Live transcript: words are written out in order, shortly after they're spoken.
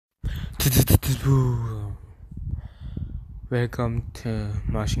Welcome to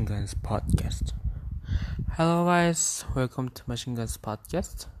Machine Guns Podcast. Hello guys, welcome to Machine Guns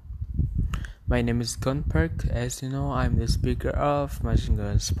Podcast. My name is Gunperk. As you know, I'm the speaker of Machine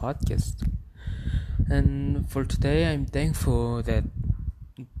Guns Podcast. And for today, I'm thankful that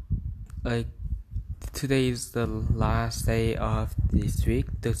today is the last day of this week,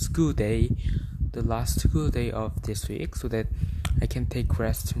 the last school day of this week, so that I can take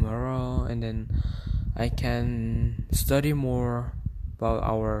rest tomorrow and then I can study more about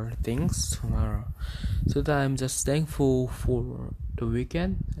our things tomorrow. So that I'm just thankful for the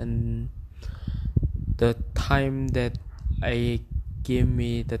weekend and the time that give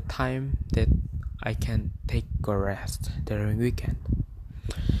me the time that I can take a rest during weekend.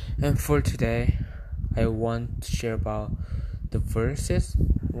 And for today, I want to share about the verses,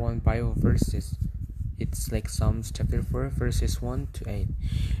 one Bible verses. It's like Psalms chapter 4, verses 1 to 8.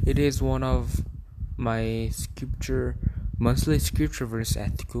 It is one of my monthly scripture verse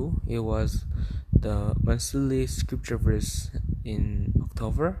at school. It was the monthly scripture verse in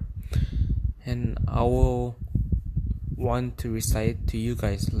October, and I will want to recite to you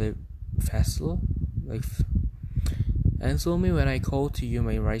guys live fastly. Answer me when I call to you,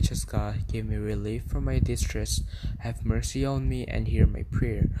 my righteous God. Give me relief from my distress. Have mercy on me and hear my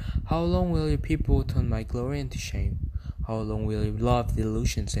prayer. How long will your people turn my glory into shame? How long will you love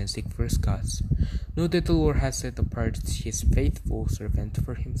delusions and seek false gods? Know that the Lord has set apart his faithful servant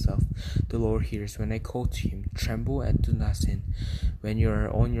for himself. The Lord hears when I call to him. Tremble and do not sin. When you are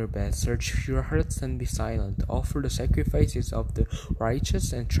on your bed, search your hearts and be silent. Offer the sacrifices of the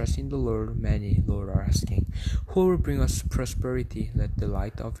righteous and trust in the Lord. Many, Lord, are asking, who will bring us prosperity? Let the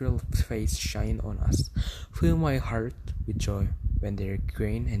light of your face shine on us. Fill my heart with joy when there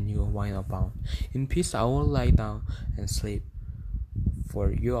grain and new wine abound. In peace I will lie down and sleep,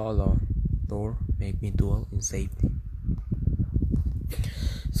 for you alone, Lord, make me dwell in safety.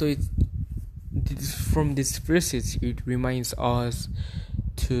 So from these verses, it reminds us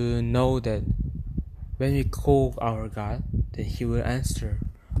to know that when we call our God, then He will answer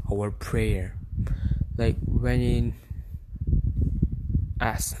our prayer. Like when we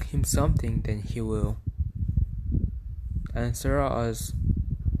ask Him something, then He will answer us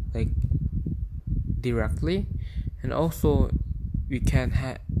like directly, and also we can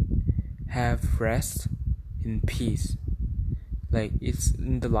have rest in peace. Like it's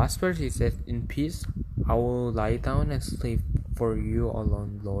in the last verse, it says, in peace I will lie down and sleep, for you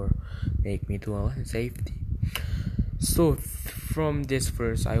alone, Lord, make me dwell in safety. So from this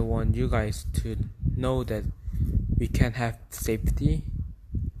verse, I want you guys to know that we can have safety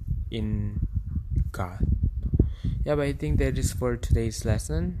in God. Yeah, but I think that is for today's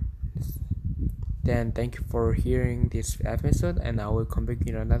lesson. Then thank you for hearing this episode, and I will come back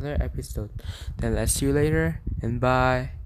in another episode. Then let's see you later, and bye.